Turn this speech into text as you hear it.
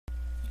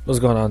What's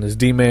going on? This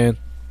D-Man.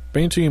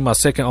 Bringing to you my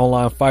second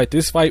online fight.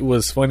 This fight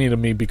was funny to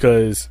me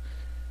because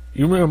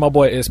you remember my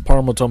boy S.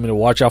 Parma told me to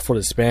watch out for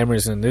the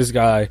spammers, and this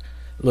guy,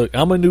 look,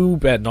 I'm a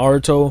noob at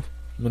Naruto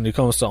when it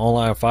comes to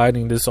online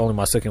fighting. This is only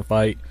my second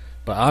fight,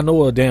 but I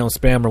know a damn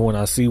spammer when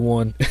I see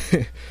one.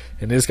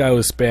 And this guy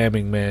was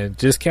spamming, man.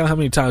 Just count how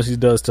many times he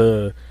does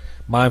to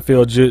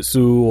minefield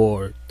jutsu,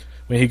 or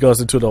when he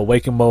goes into the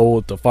awaken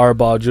mode, the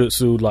fireball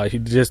jutsu. Like, he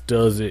just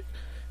does it.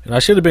 And I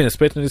should have been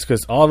expecting this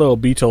because all the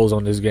Obitos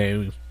on this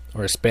game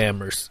are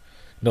spammers.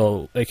 You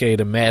know, aka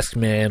the Masked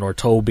Man or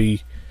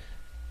Tobi.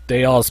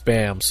 They all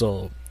spam.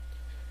 So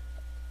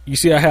you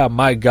see I have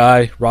my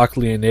guy,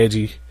 Rockley and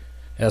Edgy,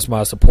 as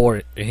my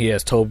support, and he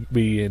has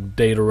Tobi and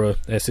Datara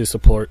as his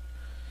support.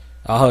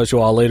 I'll hush you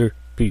all later.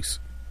 Peace.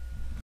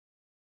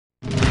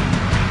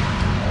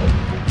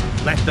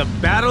 Let the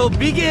battle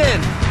begin!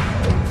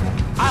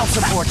 I'll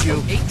support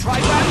you. 8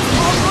 tri-rounds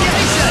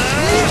formation!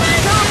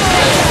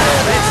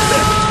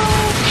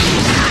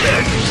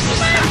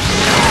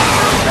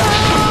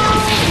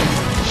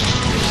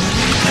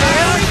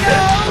 There we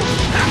go!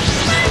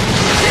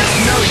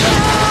 No,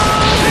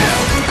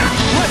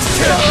 let's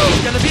chill!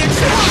 It's gonna be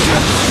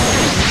explosion!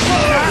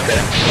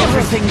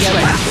 Everything get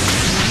ready.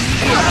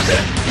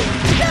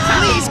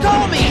 Please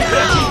call me!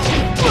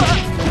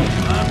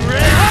 I'm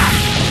ready!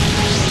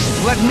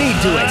 Let me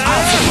do it.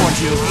 I'll support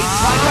you. 8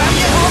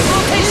 tri-rounds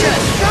rotation!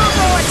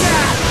 Turbo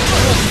attack!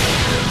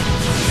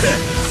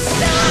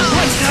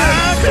 Let's chill!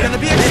 It's gonna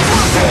be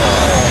explosion!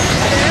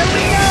 There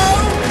we go!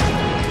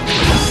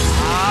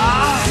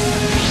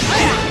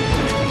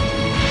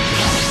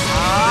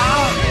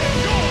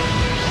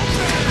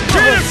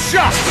 Creative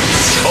shot!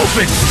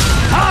 Open!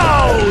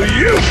 How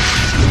you?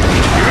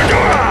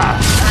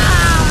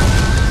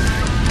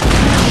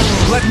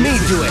 Let me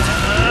do it.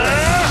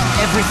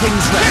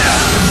 Everything's ready.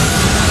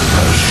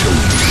 I'll show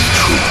you the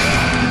truth.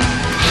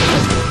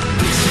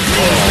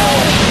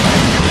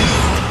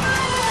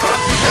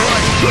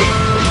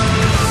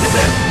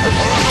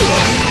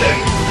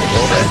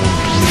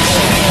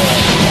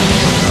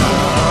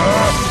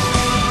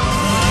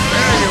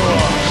 There you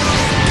are!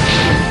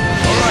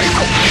 Alright!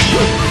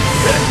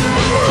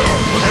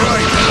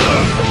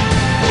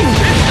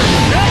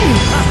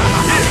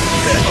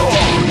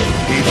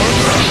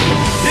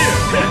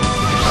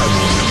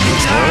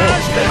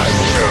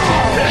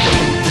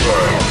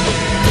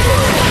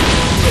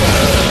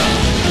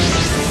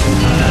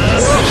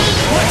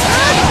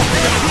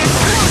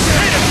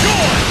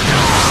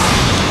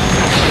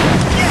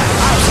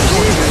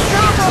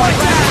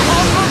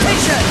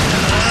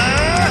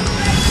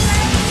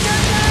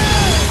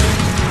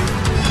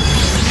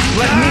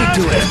 Let me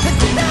do it.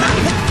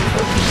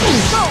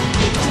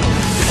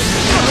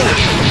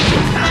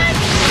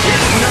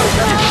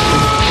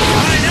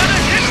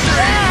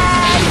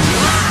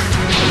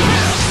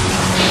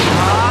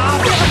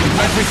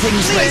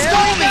 Everything's ready.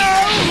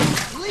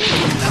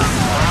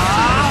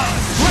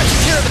 Let's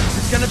cheer this!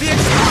 It's gonna be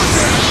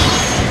explosion!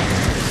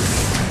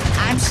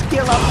 I'm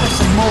still up for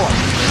some more.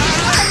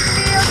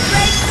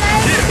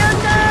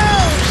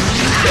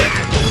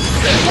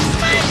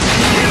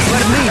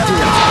 Let me do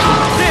it.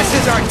 This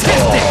is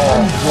artistic!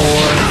 On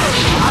board.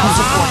 I'll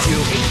support you.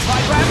 8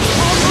 tri-rounds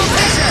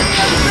rotation!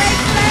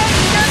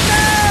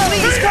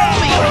 Please call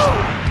me.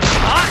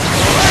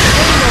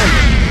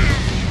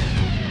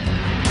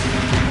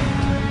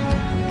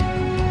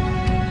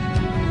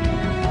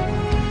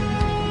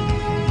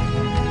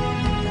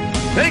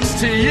 Thanks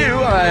to you,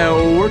 I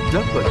worked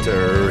up a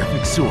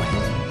terrific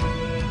sweat.